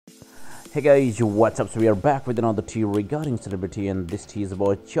Hey guys, what's up? So we are back with another tea regarding celebrity, and this tea is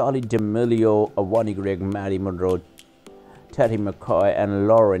about Charli Damelio, Avani, Gregg, Maddie Monroe, Teddy McCoy, and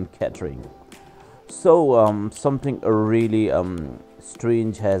Lauren Kettering. So something really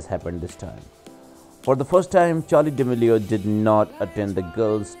strange has happened this time. For the first time, Charli Damelio did not attend the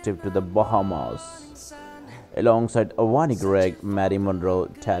girls' trip to the Bahamas alongside Avani, Gregg, Maddie Monroe,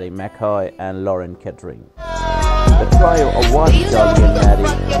 Teddy McCoy, and Lauren Kettering. The trio of Avani, Charli, and Maddie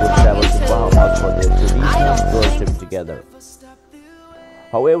would travel to Bahamas for their traditional girls' trip together.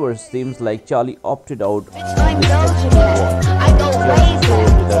 However, it seems like Charli opted out on this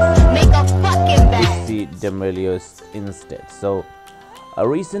Dixie Damelio instead. So, a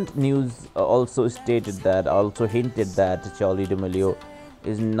recent news also hinted that Charli Damelio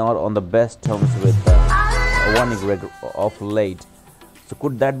is not on the best terms with Avani Gregg of late. So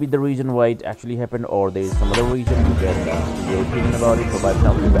could that be the reason why it actually happened, or there is some other reason? You can your opinion about it. So bye for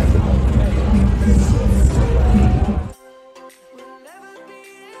now, we'll be back with more.